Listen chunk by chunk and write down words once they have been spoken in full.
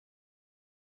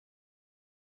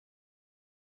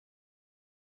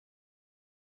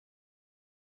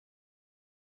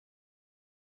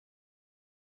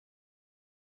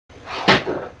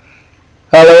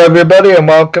Hello, everybody, and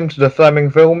welcome to the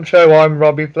Fleming Film Show. I'm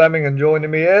Robbie Fleming, and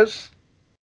joining me is.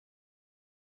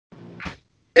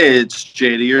 It's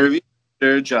JD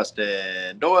Review,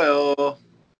 Justin Doyle.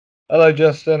 Hello,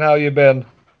 Justin. How you been?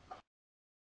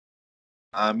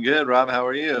 I'm good, Rob. How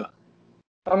are you?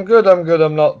 I'm good. I'm good.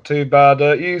 I'm not too bad.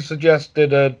 You suggested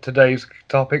today's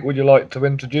topic. Would you like to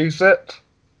introduce it?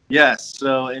 Yes,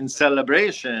 so in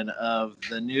celebration of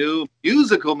the new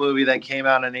musical movie that came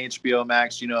out on HBO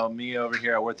Max, you know, me over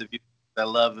here at Worth the View, I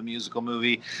love the musical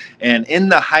movie. And In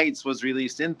the Heights was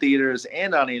released in theaters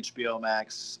and on HBO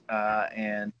Max.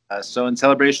 So, in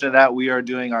celebration of that, we are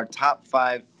doing our top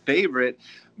five favorite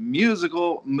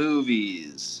musical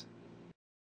movies.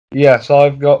 Yes,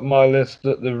 I've got my list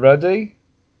at the ready.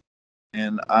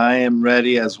 And I am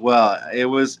ready as well.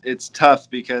 It's tough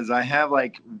because I have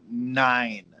like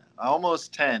nine,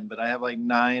 almost 10, but I have like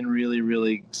nine really,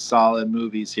 really solid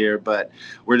movies here. But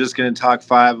we're just going to talk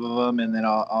five of them, and then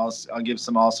I'll give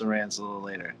some also rants a little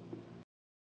later.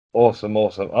 Awesome,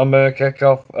 awesome. I'm going to kick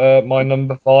off my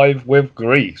number five with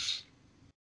Grease.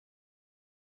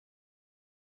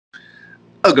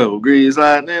 I'll go Grease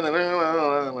Lightning,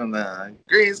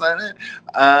 Grease Lightning.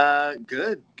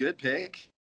 Good pick.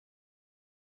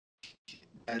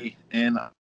 And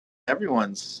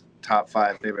everyone's top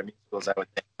five favorite musicals, I would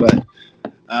think. But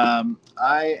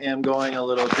I am going a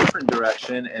little different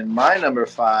direction, and my number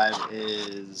five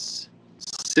is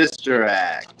Sister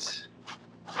Act.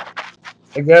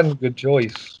 Again, good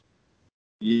choice.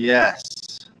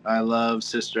 Yes, I love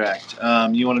Sister Act.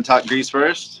 You want to talk Grease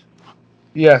first?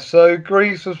 Yeah, so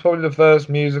Grease was probably the first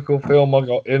musical film I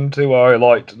got into where I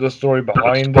liked the story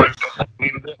behind it.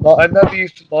 Like, I never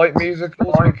used to like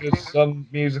musicals because some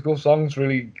musical songs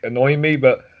really annoy me,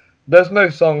 but there's no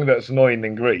song that's annoying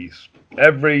in Grease.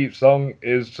 Every song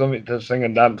is something to sing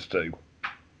and dance to.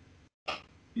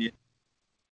 Yeah.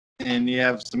 And you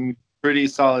have some pretty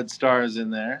solid stars in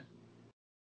there.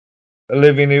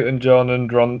 Olivia Newton-John and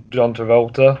John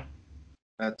Travolta.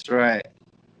 That's right.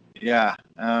 Yeah,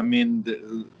 I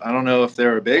mean, I don't know if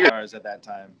there were bigger stars at that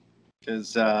time,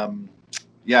 because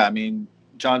yeah, I mean,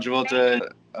 John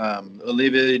Travolta,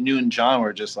 Olivia Newton-John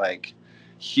were just like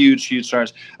huge, huge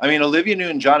stars. I mean, Olivia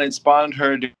Newton-John, it spawned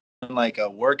her doing like a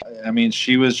work. I mean,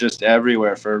 she was just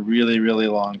everywhere for a really, really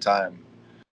long time.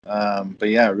 But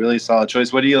yeah, really solid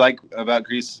choice. What do you like about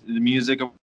Grease? The music, of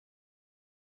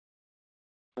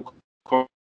course.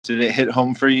 Did it hit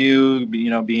home for you? You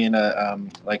know, being a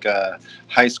like a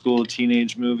high school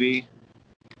teenage movie.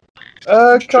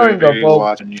 I'm Kind sure of. you Well,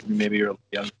 watched, and maybe you're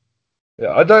young.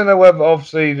 yeah, I don't know whether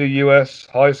obviously the US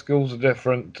high schools are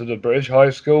different to the British high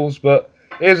schools, but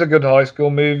it is a good high school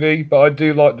movie. But I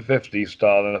do like the 50s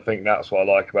style, and I think that's what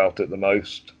I like about it the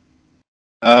most.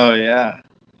 Oh yeah,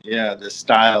 yeah. The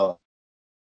style.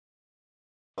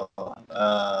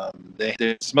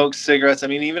 They smoke cigarettes. I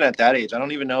mean, even at that age, I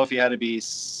don't even know if you had to be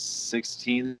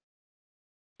 16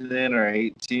 then or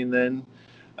 18 then.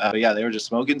 But yeah, they were just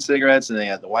smoking cigarettes, and they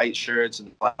had the white shirts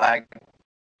and black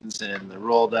and the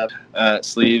rolled up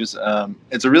sleeves.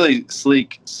 It's a really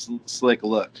slick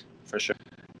look for sure.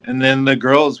 And then the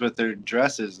girls with their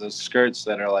dresses, those skirts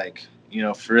that are like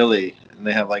frilly, and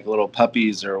they have like little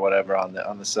puppies or whatever on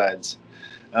the sides.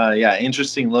 Yeah,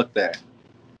 interesting look there.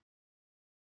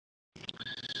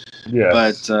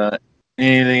 But Yes.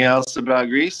 anything else about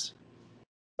Greece?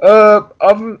 I've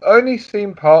only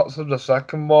seen parts of the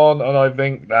second one, and I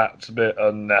think that's a bit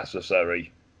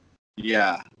unnecessary.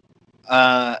 Yeah.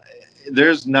 Uh,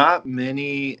 there's not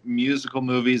many musical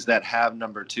movies that have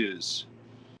number twos.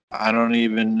 I don't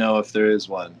even know if there is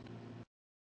one.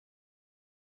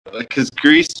 Because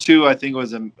Grease 2, I think,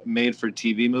 was a made for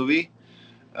TV movie.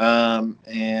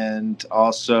 And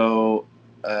also,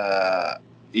 uh,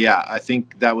 yeah, I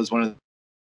think that was one of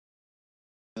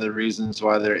the reasons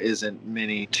why there isn't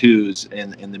many twos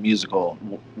in the musical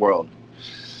world.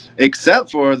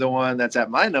 Except for the one that's at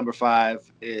my number five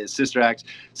is Sister Act.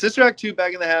 Sister Act 2,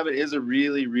 Back in the Habit, is a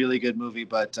really, really good movie,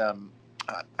 but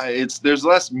it's there's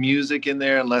less music in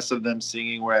there and less of them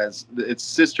singing, whereas its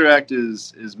Sister Act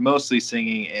is mostly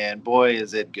singing, and boy,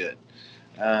 is it good.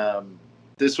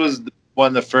 This was one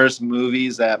of the first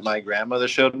movies that my grandmother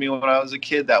showed me when I was a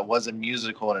kid that was a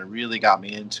musical, and it really got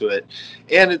me into it.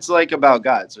 And it's like about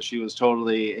God, so she was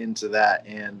totally into that,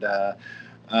 and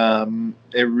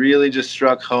it really just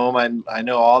struck home. I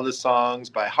know all the songs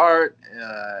by heart,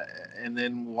 and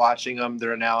then watching them,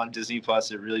 they're now on Disney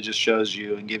Plus. It really just shows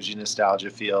you and gives you nostalgia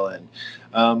feel. And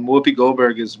Whoopi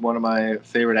Goldberg is one of my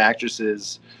favorite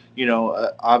actresses.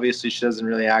 Obviously she doesn't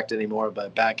really act anymore,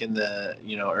 but back in the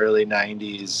early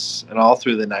 '90s and all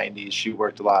through the '90s, she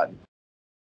worked a lot.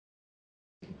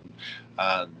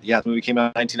 Yeah, the movie came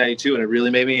out in 1992, and it really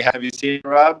made me. Have you seen it,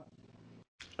 Rob?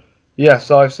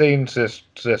 Yes, I've seen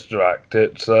Sister Act.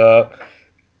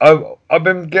 I've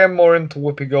been getting more into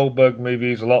Whoopi Goldberg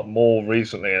movies a lot more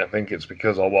recently, and I think it's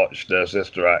because I watched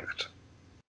Sister Act.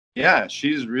 Yeah,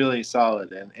 she's really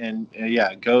solid, and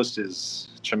yeah, Ghost is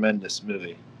a tremendous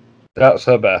movie. That's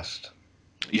her best.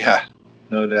 Yeah,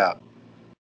 no doubt,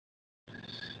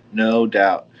 no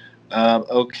doubt.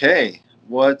 Okay,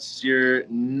 what's your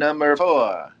number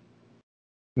 4?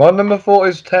 My number four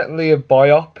is technically a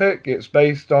biopic. It's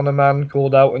based on a man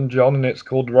called Elton John, and it's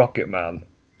called Rocket Man.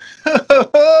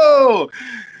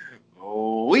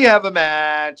 We have a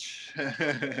match.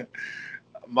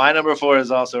 My number 4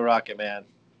 is also Rocket Man.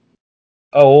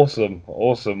 Oh, awesome,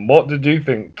 awesome. What did you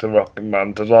think to Rocket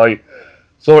Man? Because I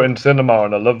saw it in cinema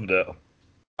and I loved it.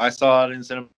 I saw it in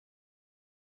cinema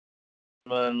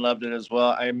and loved it as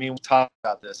well. I mean, we talked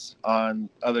about this on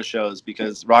other shows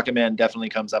because Rocket Man definitely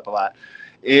comes up a lot.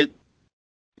 It's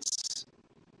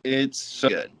it's so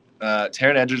good.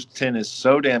 Taron Egerton is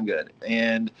so damn good,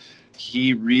 and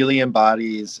he really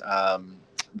embodies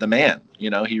the man. You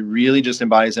know, he really just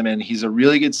embodies him, and he's a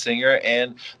really good singer.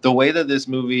 And the way that this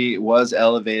movie was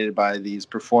elevated by these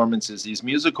performances, these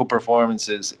musical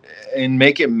performances, and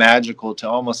make it magical to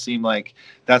almost seem like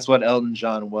that's what Elton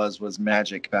John was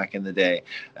magic back in the day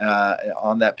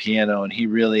on that piano. And he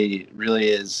really, really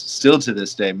is still to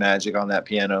this day magic on that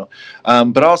piano.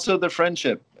 But also the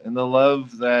friendship and the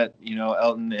love that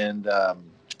Elton and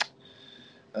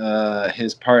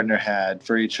his partner had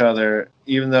for each other,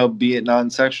 even though be it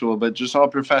non-sexual, but just all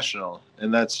professional.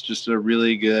 And that's just a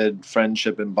really good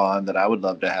friendship and bond that I would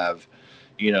love to have,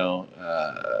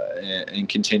 and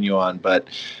continue on. But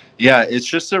yeah, it's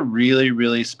just a really,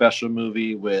 really special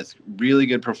movie with really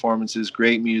good performances,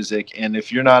 great music. And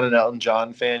if you're not an Elton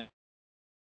John fan,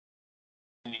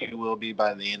 you will be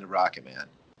by the end of Rocket Man.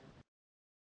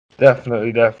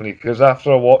 Definitely, definitely. Because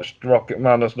after I watched Rocket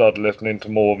Man, I started listening to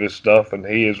more of his stuff, and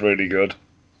he is really good.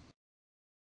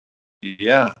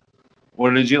 Yeah.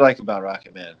 What did you like about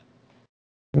Rocket Man?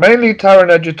 Mainly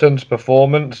Taron Egerton's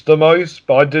performance the most,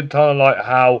 but I did kind of like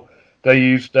how they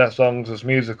used their songs as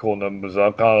musical numbers.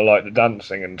 I kind of like the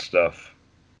dancing and stuff.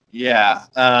 Yeah.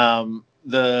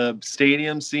 The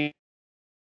stadium scene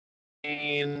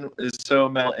is so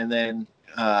metal, and then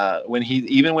when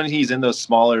he's in those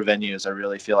smaller venues, I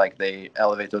really feel like they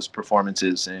elevate those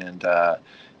performances and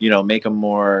make them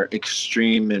more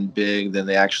extreme and big than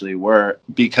they actually were,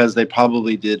 because they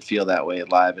probably did feel that way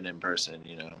live and in person.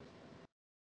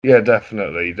 Yeah,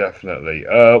 definitely, definitely.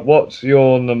 What's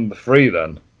your number three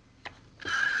then?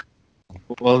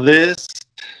 Well, this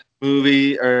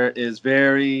movie is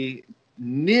very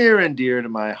near and dear to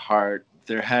my heart.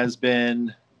 There has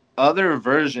been other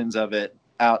versions of it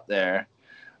out there,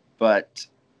 but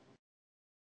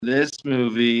this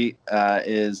movie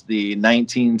is the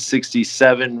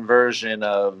 1967 version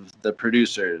of The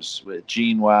Producers with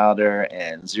Gene Wilder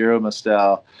and Zero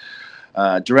Mostel,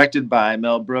 directed by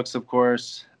Mel Brooks, of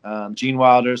course. Gene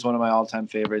Wilder is one of my all-time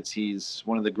favorites. He's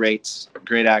one of the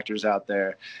great actors out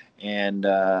there, and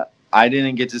I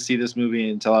didn't get to see this movie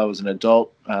until I was an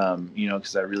adult,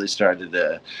 because I really started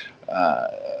to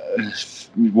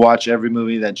watch every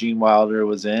movie that Gene Wilder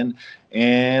was in,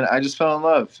 and I just fell in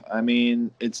love. I mean,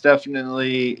 it's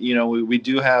definitely, we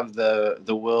do have the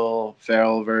Will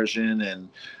Ferrell version and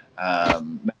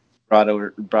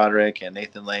Broderick and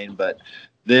Nathan Lane, but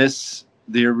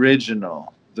the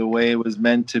original, the way it was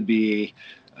meant to be.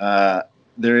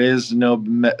 There is no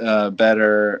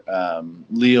better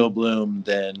Leo Bloom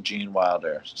than Gene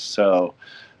Wilder. So,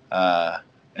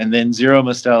 and then Zero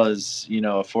Mostel is,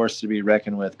 a force to be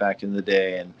reckoned with back in the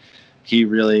day, and he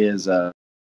really is a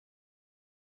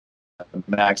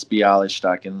Max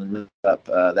Bialystock and live up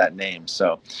that name.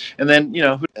 So, and then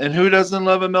and who doesn't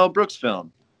love a Mel Brooks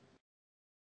film?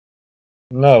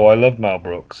 No, I love Mel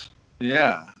Brooks.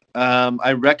 Yeah.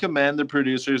 I recommend the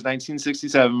Producers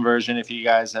 1967 version. If you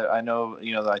guys have, I know,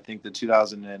 I think the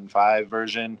 2005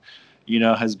 version,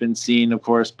 has been seen, of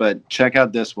course, but check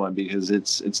out this one because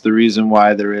it's the reason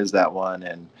why there is that one.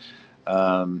 And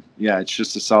yeah, it's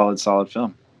just a solid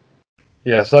film.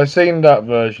 Yes, I've seen that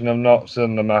version. I've not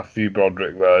seen the Matthew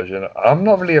Broderick version. I'm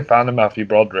not really a fan of Matthew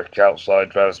Broderick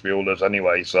outside Ferris Bueller's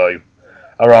anyway, so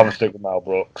I'd rather stick with Mel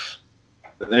Brooks.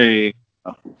 There you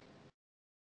go.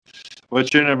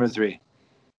 What's your number 3?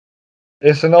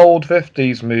 It's an old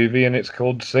 50s movie and it's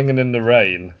called Singing in the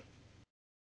Rain.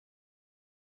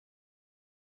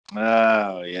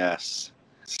 Oh, yes.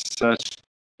 Such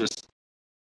a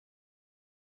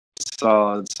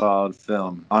solid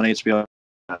film on HBO.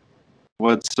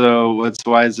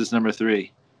 Why is this number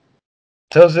 3?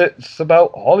 Because it's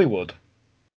about Hollywood.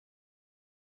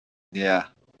 Yeah.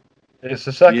 It's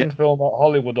the Yeah. second film about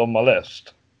Hollywood on my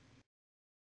list.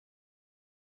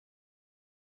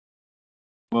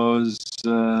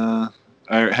 Have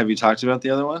you talked about the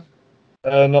other one?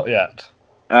 Not yet.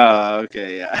 Oh,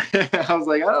 okay, yeah. I was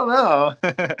like, I don't know.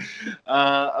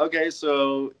 Okay,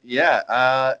 so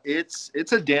yeah, it's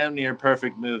a damn near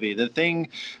perfect movie. The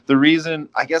reason,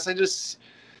 I guess and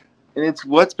it's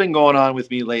what's been going on with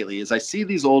me lately is I see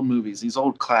these old movies, these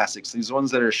old classics, these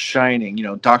ones that are shining.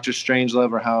 Doctor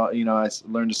Strangelove, or how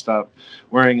learned to stop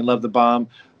worrying and love the bomb,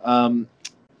 and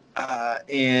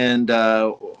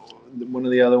one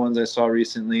of the other ones I saw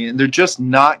recently, and they're just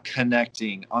not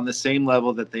connecting on the same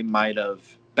level that they might have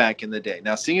back in the day.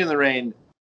 Now, Singing in the Rain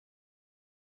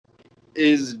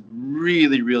is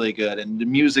really, really good, and the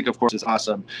music, of course, is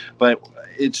awesome. But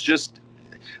it's just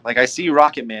like I see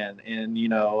Rocket Man, and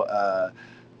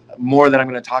more that I'm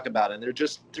going to talk about, and they're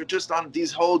just on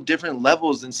these whole different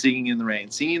levels than Singing in the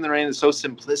Rain. Singing in the Rain is so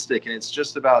simplistic, and it's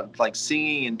just about like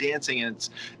singing and dancing, and it's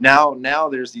now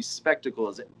there's these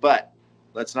spectacles, but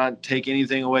let's not take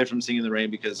anything away from Singing in the Rain,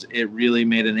 because it really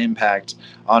made an impact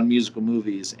on musical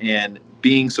movies, and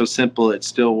being so simple, it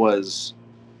still was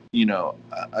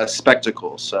a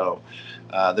spectacle. So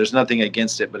there's nothing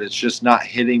against it, but it's just not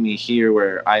hitting me here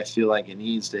where I feel like it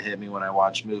needs to hit me when I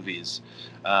watch movies.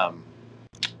 But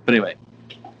anyway,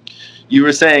 you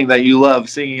were saying that you love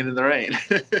Singing in the Rain.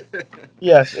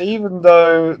 Yes, even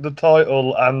though the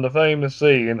title and the famous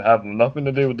scene have nothing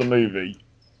to do with the movie.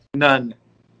 None,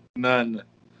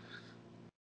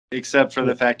 except for Li-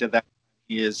 the fact that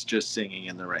he is just singing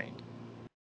in the rain.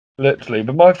 Literally.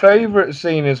 But my favourite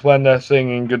scene is when they're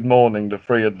singing Good Morning, the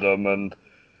three of them, and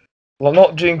well,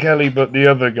 not Gene Kelly, but the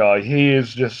other guy. He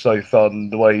is just so fun,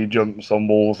 the way he jumps on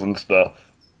walls and stuff.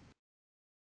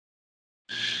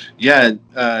 Yeah,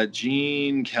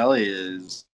 Gene Kelly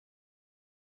is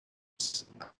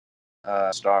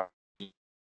a star.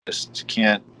 Just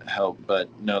can't help but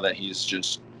know that he's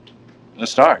just a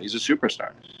star. He's a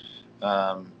superstar.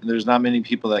 There's not many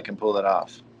people that can pull that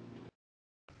off.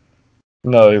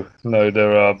 No,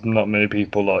 there are not many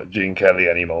people like Gene Kelly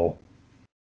anymore.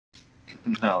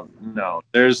 No.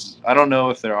 I don't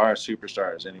know if there are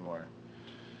superstars anymore.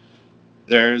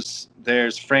 There's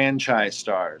franchise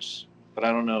stars, but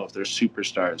I don't know if they're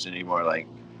superstars anymore, like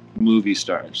movie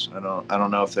stars. I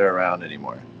don't know if they're around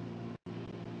anymore.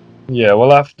 Yeah,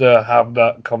 we'll have to have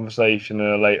that conversation in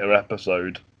a later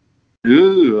episode.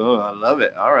 Ooh, oh, I love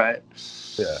it. All right.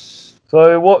 Yeah.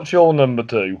 So, what's your number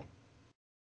two?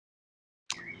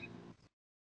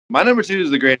 My number two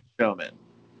is The Greatest Showman.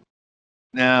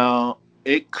 Now,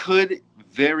 it could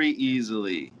very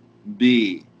easily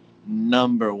be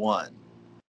number one,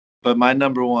 but my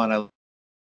number one I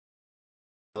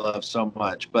love so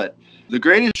much. But The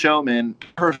Greatest Showman,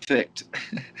 perfect.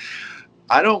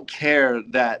 I don't care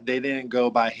that they didn't go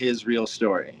by his real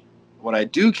story. What I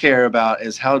do care about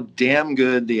is how damn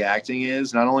good the acting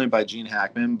is, not only by Gene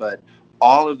Hackman, but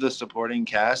all of the supporting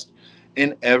cast.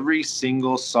 And every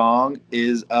single song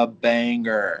is a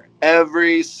banger.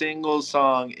 Every single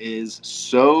song is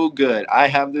so good. I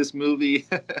have this movie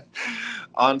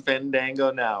on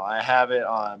Fandango now. I have it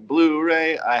on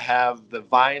Blu-ray. I have the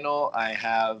vinyl. I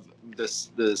have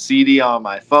the CD on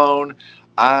my phone.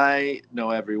 I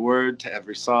know every word to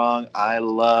every song. I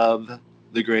love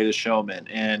The Greatest Showman.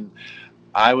 And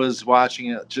I was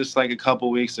watching it just like a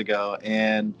couple weeks ago,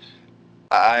 and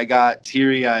I got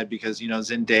teary eyed because,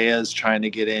 Zendaya is trying to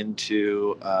get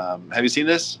into. Have you seen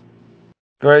this?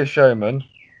 Great Showman.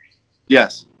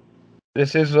 Yes.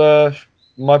 This is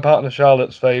my partner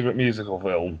Charlotte's favourite musical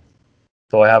film,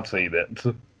 so I have seen it.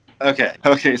 Okay.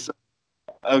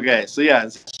 So yeah,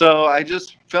 so I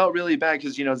just felt really bad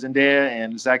because Zendaya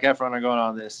and Zac Efron are going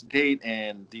on this date,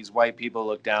 and these white people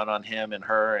look down on him and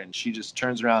her, and she just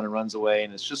turns around and runs away,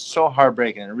 and it's just so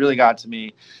heartbreaking. It really got to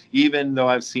me, even though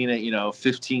I've seen it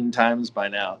 15 times by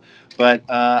now. But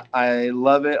I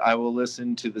love it. I will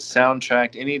listen to the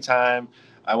soundtrack anytime.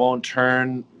 I won't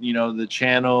turn the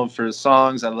channel for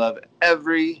songs. I love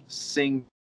every single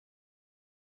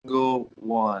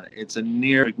one. It's a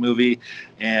near movie,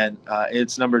 and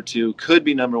it's number two. Could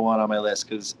be number one on my list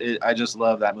because I just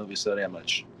love that movie so damn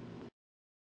much.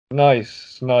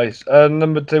 Nice, nice.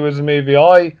 Number two is a movie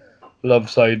I love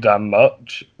so damn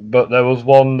much, but there was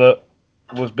one that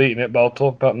was beating it, but I'll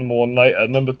talk about number one later.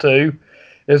 Number two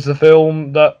is the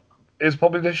film that is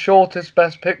probably the shortest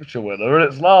Best Picture winner, and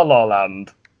it's La La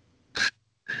Land.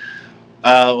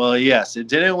 Well, yes, it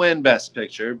didn't win Best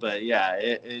Picture, but yeah,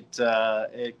 it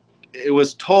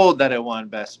was told that it won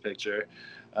Best Picture.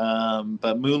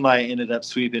 But Moonlight ended up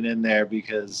sweeping in there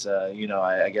because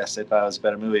I guess they thought it was a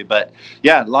better movie. But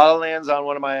yeah, La La Land's on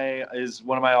one of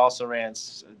my also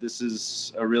rants. This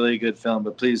is a really good film.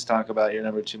 But please talk about your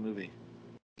number 2 movie.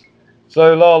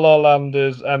 So La La Land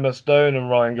is Emma Stone and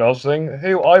Ryan Gosling,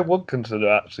 who I would consider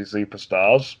actually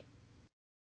superstars.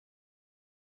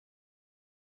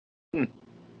 Hmm.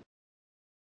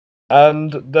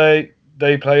 And they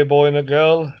play a boy and a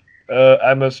girl.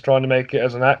 Emma's trying to make it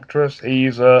as an actress.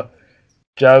 He's a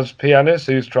jazz pianist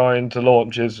who's trying to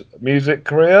launch his music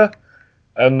career.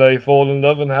 And they fall in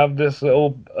love and have this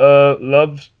little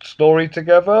love story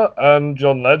together. And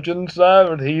John Legend's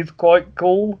there, and he's quite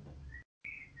cool.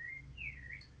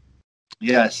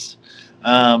 Yes.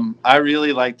 I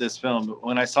really like this film.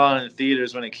 When I saw it in the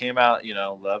theaters when it came out,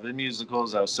 loving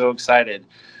musicals, I was so excited.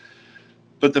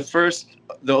 But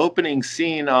the opening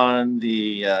scene on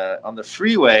the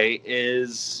freeway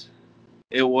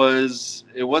it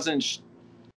wasn't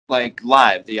like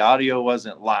live. The audio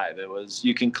wasn't live.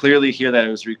 You can clearly hear that it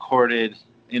was recorded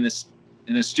in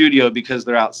a studio because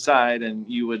they're outside and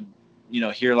you would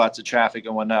hear lots of traffic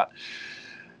and whatnot.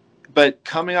 But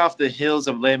coming off the heels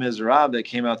of Les Miserables that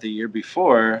came out the year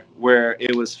before, where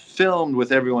it was filmed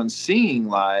with everyone singing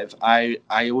live, I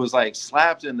was like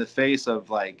slapped in the face of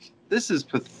like, this is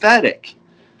pathetic.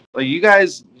 Like you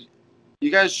guys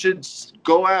should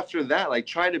go after that. Like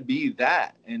try to be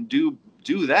that and do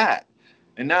that.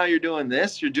 And now you're doing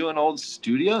this. You're doing old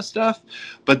studio stuff.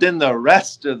 But then the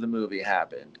rest of the movie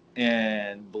happened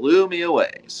and blew me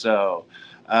away. So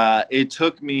it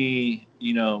took me,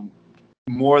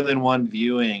 more than one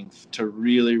viewing to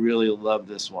really, really love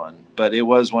this one. But it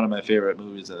was one of my favorite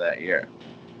movies of that year.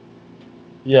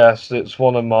 Yes, it's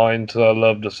one of mine. So I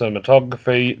love the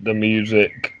cinematography, the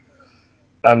music,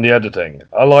 and the editing.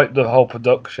 I like the whole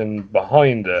production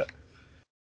behind it.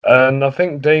 And I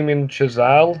think Damien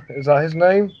Chazelle, is that his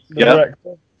name? The Yep.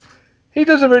 director? He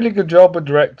does a really good job of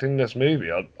directing this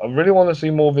movie. I really want to see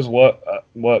more of his work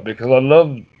because I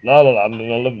love La La Land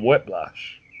and I love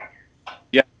Whiplash.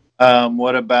 Yeah.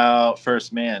 What about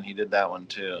First Man? He did that one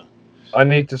too. I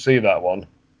need to see that one.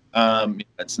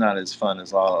 It's not as fun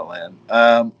as La La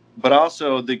Land. But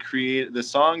also the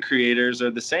song creators are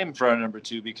the same for our number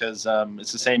 2 because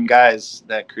it's the same guys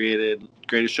that created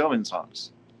Greatest Showman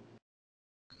songs.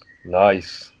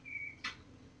 Nice.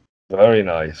 Very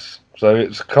nice. So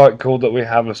it's quite cool that we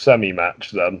have a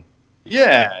semi-match then.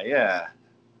 Yeah, yeah.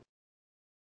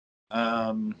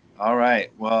 All right.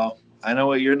 Well, I know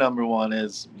what your number 1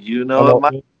 is. You know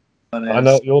what my one I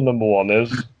know is. what your number 1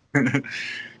 is.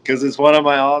 Because it's one of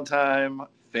my all-time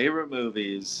favorite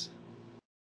movies.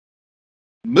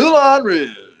 Moulin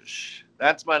Rouge.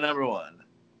 That's my number 1.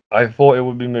 I thought it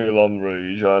would be Moulin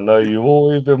Rouge. I know you've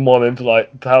always been wanting to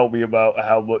tell me about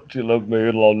how much you love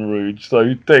Moulin Rouge.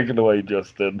 So take it away,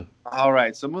 Justin. All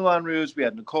right. So Moulin Rouge, we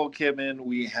have Nicole Kidman,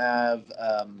 we have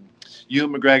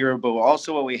Ewan McGregor, but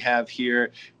also what we have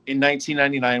here in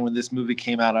 1999 when this movie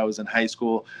came out, I was in high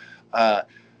school.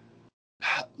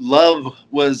 Love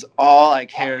was all I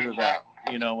cared about.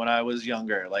 When I was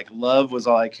younger, like love was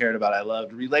all I cared about. I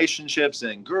loved relationships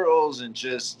and girls and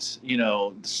just,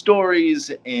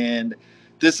 stories. And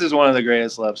this is one of the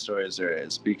greatest love stories there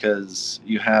is because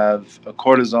you have a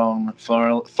courtesan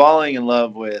falling in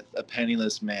love with a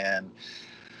penniless man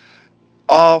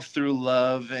all through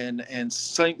love and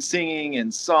singing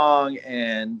and song.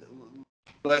 And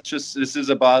this is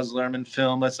a Baz Luhrmann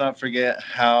film. Let's not forget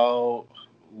how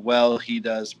well he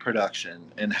does production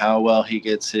and how well he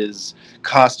gets his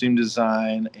costume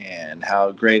design and how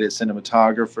great his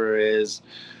cinematographer is.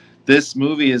 This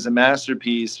movie is a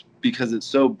masterpiece because it's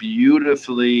so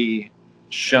beautifully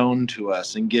shown to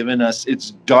us and given us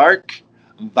its dark,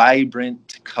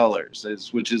 vibrant colors,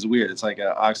 which is weird. It's like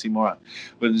an oxymoron,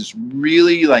 but it's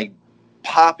really like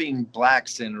popping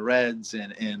blacks and reds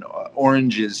and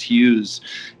oranges hues,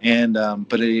 and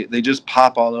but they just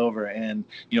pop all over, and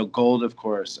gold, of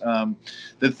course.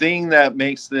 The thing that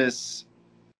makes this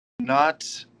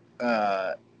not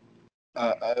I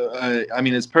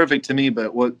mean, it's perfect to me,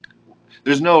 but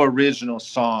there's no original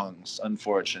songs,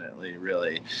 unfortunately.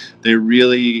 Really, they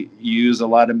really use a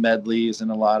lot of medleys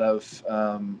and a lot of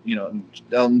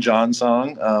Elton John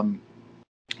song.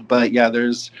 But yeah,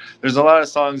 there's a lot of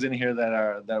songs in here that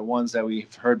are ones that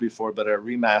we've heard before, but are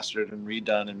remastered and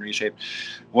redone and reshaped.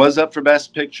 Was up for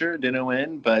Best Picture, didn't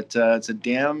win, but it's a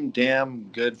damn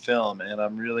good film, and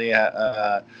I'm really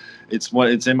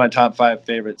it's in my top 5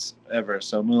 favorites ever.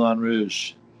 So Moulin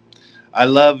Rouge. I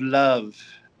love,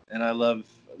 and I love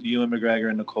Ewan McGregor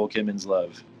and Nicole Kidman's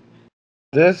love.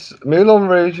 This Moulin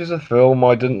Rouge is a film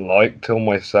I didn't like till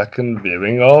my second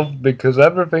viewing of because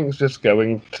everything's just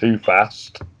going too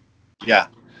fast. Yeah,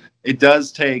 it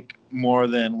does take more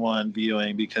than one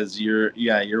viewing because you're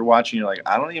watching. You're like,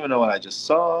 I don't even know what I just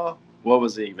saw. What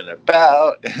was it even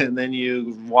about? And then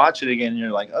you watch it again, and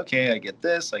you're like, okay, I get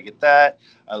this, I get that.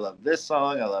 I love this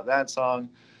song. I love that song.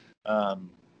 Um,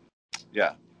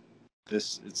 yeah,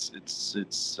 it's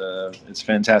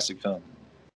fantastic film.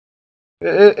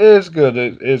 It is good.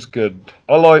 It is good.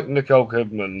 I like Nicole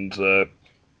Kidman's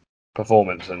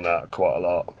performance in that quite a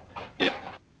lot, Yeah,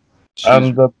 she's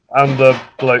and the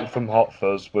bloke from Hot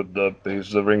Fuzz with the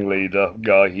who's the ringleader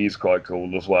guy. He's quite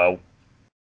cool as well.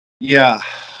 yeah.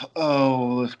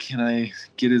 Oh, can I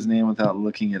get his name without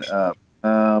looking it up?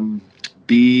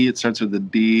 B. It starts with a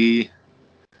B.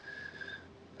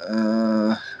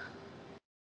 Uh,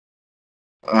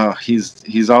 oh,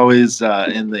 he's always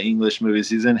in the English movies.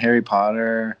 He's in Harry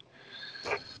Potter.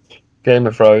 Game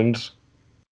of Thrones.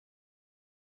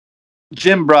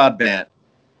 Jim Broadbent.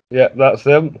 Yeah, that's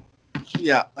him.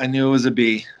 Yeah, I knew it was a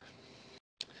B.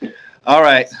 All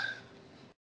right,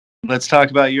 let's talk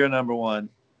about your number one.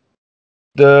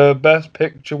 The Best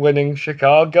Picture winning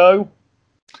Chicago.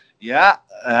 Yeah,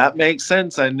 that makes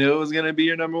sense. I knew it was going to be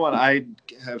your number one. I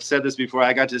have said this before.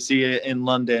 I got to see it in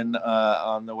London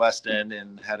on the West End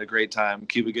and had a great time.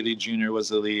 Cuba Gooding Jr. was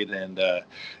the lead, and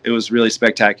it was really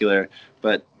spectacular.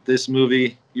 But this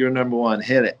movie, your number one,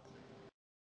 hit it.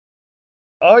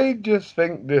 I just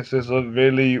think this is a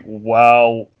really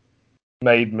well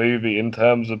made movie in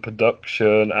terms of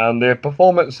production, and the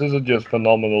performances are just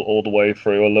phenomenal all the way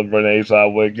through. I love Renee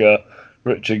Zellweger,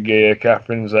 Richard Gere,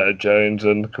 Catherine Zeta-Jones,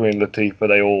 and Queen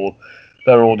Latifah.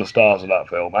 They're all the stars of that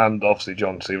film, and obviously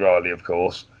John C. Reilly, of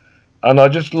course. And I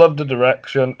just love the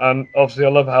direction, and obviously I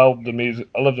love how the music.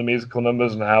 I love the musical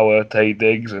numbers and how Taye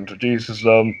Diggs introduces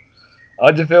them.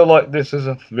 I just feel like this is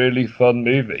a really fun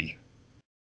movie.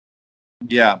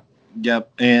 Yeah,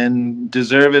 yep, and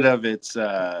deserve it of its.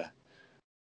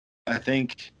 I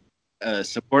think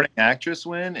supporting actress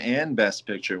win and best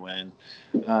picture win.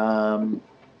 Um,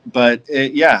 but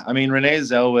yeah, I mean Renee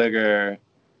Zellweger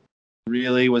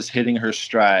really was hitting her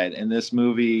stride, and this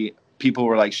movie people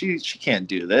were like she can't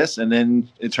do this, and then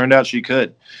it turned out she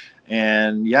could.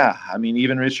 And yeah, I mean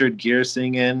even Richard Gere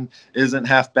singing isn't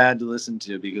half bad to listen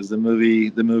to because the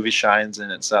movie shines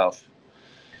in itself.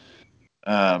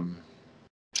 Um,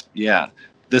 yeah,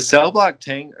 the cell block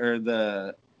tank or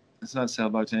the it's not cell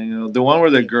block tango. The one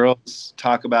where the girls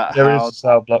talk about There is how a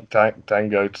Cell Block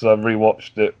Tango because I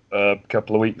rewatched it a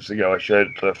couple of weeks ago. I showed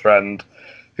it to a friend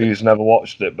who's never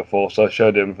watched it before, so I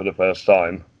showed him for the first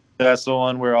time. that's the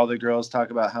one where all the girls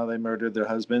talk about how they murdered their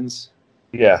husbands.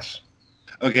 Yes.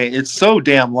 Okay, it's so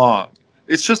damn long.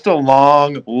 It's just a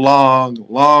long, long,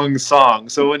 long song.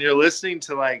 So when you're listening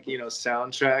to like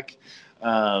soundtrack,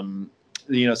 um,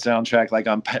 soundtrack like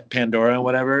on Pandora and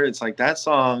whatever, it's like that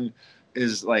song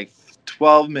is like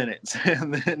 12 minutes,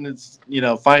 and then it's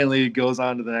finally goes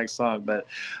on to the next song. But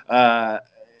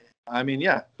I mean,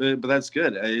 yeah, but that's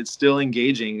good. It's still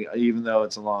engaging even though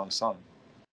it's a long song.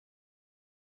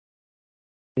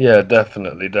 Yeah,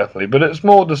 definitely, definitely. But it's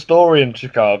more the story in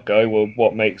Chicago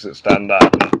what makes it stand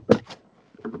out.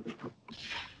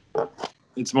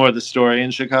 It's more the story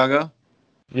in Chicago.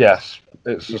 Yes,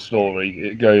 it's the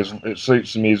story. It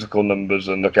suits the musical numbers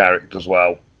and the characters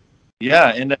well.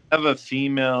 Yeah, and to have a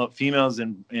females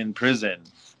in prison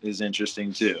is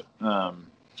interesting too.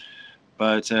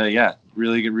 But yeah,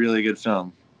 really good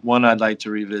film. One I'd like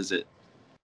to revisit.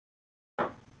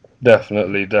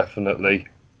 Definitely, definitely.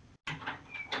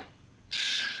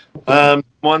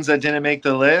 Ones that didn't make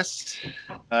the list: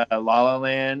 La La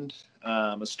Land,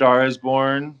 A Star Is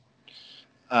Born.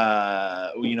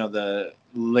 The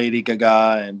Lady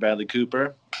Gaga and Bradley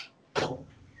Cooper.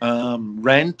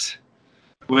 Rent,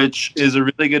 which is a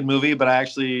really good movie, but I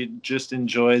actually just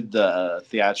enjoyed the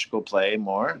theatrical play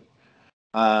more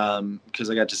because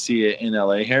I got to see it in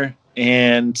LA here.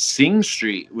 And Sing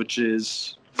Street, which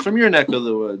is from your neck of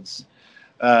the woods,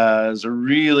 is a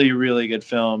really good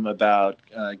film about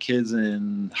kids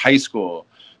in high school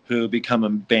who become a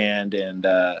band, and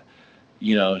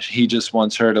he just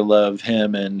wants her to love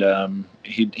him, and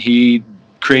he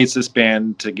creates this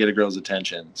band to get a girl's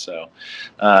attention. So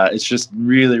it's just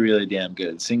really damn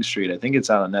good. Sing Street, I think it's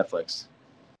out on Netflix.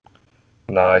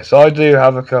 Nice. I do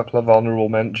have a couple of honourable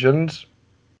mentions.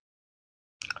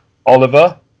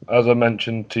 Oliver, as I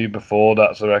mentioned to you before,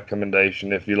 that's a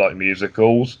recommendation if you like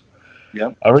musicals.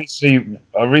 Yep. I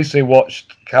recently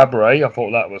watched Cabaret. I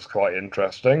thought that was quite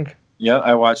interesting. Yeah,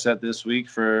 I watched that this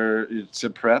week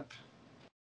to prep.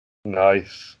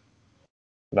 Nice.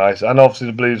 Nice. And obviously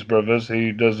the Blues Brothers.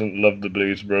 Who doesn't love the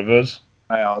Blues Brothers?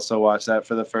 I also watched that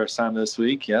for the first time this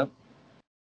week. Yep.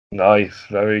 Nice.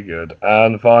 Very good.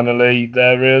 And finally,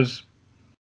 there is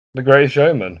The Greatest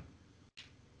Showman.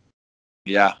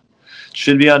 Yeah.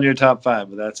 Should be on your top 5,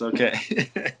 but that's okay.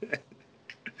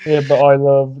 Yeah, but I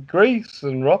love Grease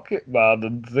and Rocket Man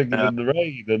and Singing Yeah. in the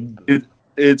Rain and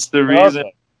It's the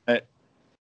reason. Plaza.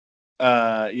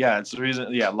 Yeah, it's the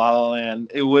reason. Yeah, La La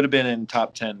Land. It would have been in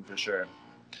top 10 for sure.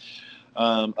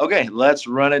 Okay, let's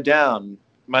run it down.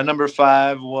 My number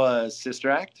 5 was Sister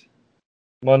Act.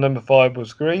 My number 5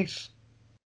 was Grease.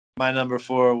 My number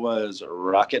 4 was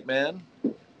Rocket Man.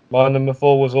 My number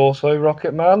 4 was also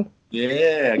Rocket Man.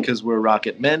 Yeah, because we're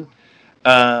Rocket Men.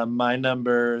 My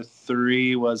number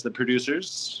 3 was The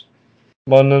Producers.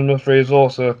 My number 3 is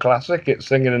also a classic. It's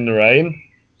Singing in the Rain.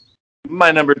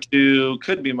 My number 2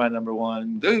 could be my number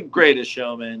 1, The Greatest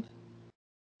Showman.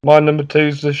 My number 2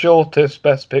 is the shortest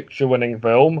Best Picture winning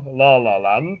film, La La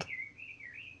Land.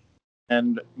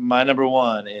 And my number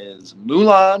 1 is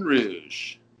Moulin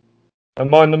Rouge. And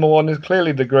my number 1 is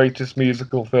clearly the greatest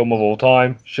musical film of all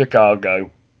time, Chicago.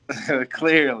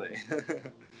 Clearly.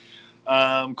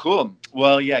 Cool.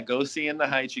 Well, yeah, go see In the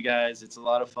Heights, you guys. It's a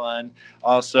lot of fun.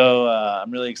 Also, I'm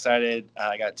really excited.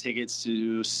 I got tickets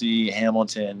to see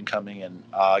Hamilton coming in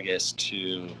August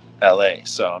to LA,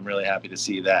 so I'm really happy to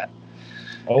see that.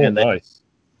 Oh, And then nice.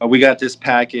 we got this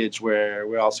package where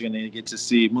we're also going to get to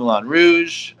see Moulin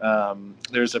Rouge.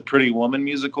 There's a Pretty Woman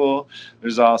musical.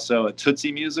 There's also a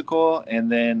Tootsie musical,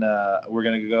 and then we're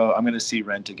going to go. I'm going to see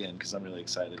Rent again because I'm really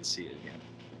excited to see it again.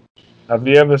 Have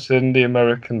you ever seen the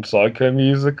American Psycho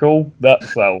musical? That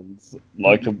sounds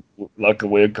like a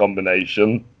weird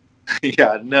combination.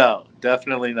 Yeah, no,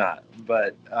 definitely not.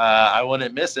 But I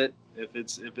wouldn't miss it if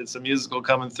it's a musical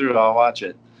coming through. I'll watch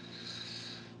it.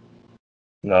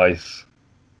 Nice.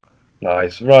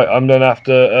 Nice. Right, I'm going to have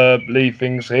to leave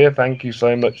things here. Thank you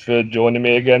so much for joining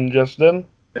me again, Justin.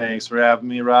 Thanks for having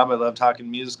me, Rob. I love talking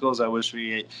musicals. I wish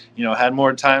we, had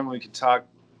more time. We could talk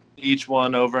each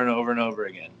one over and over and over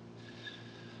again.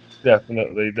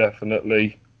 Definitely,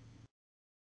 definitely.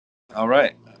 All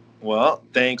right. Well,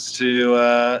 thanks to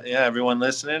everyone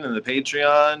listening and the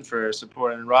Patreon for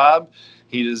supporting Rob.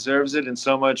 He deserves it and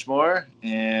so much more.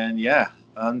 And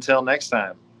until next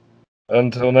time.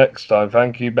 Until next time,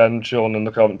 thank you, Ben, Sean, and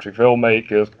the commentary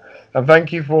filmmakers. And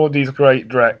thank you for all these great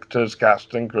directors,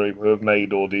 cast, and crew who have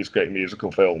made all these great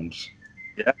musical films.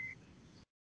 Yeah.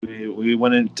 We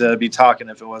wouldn't be talking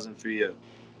if it wasn't for you.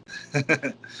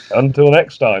 Until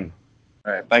next time.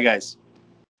 All right. Bye, guys.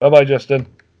 Bye bye, Justin.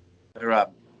 Bye,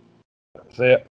 Rob. See ya.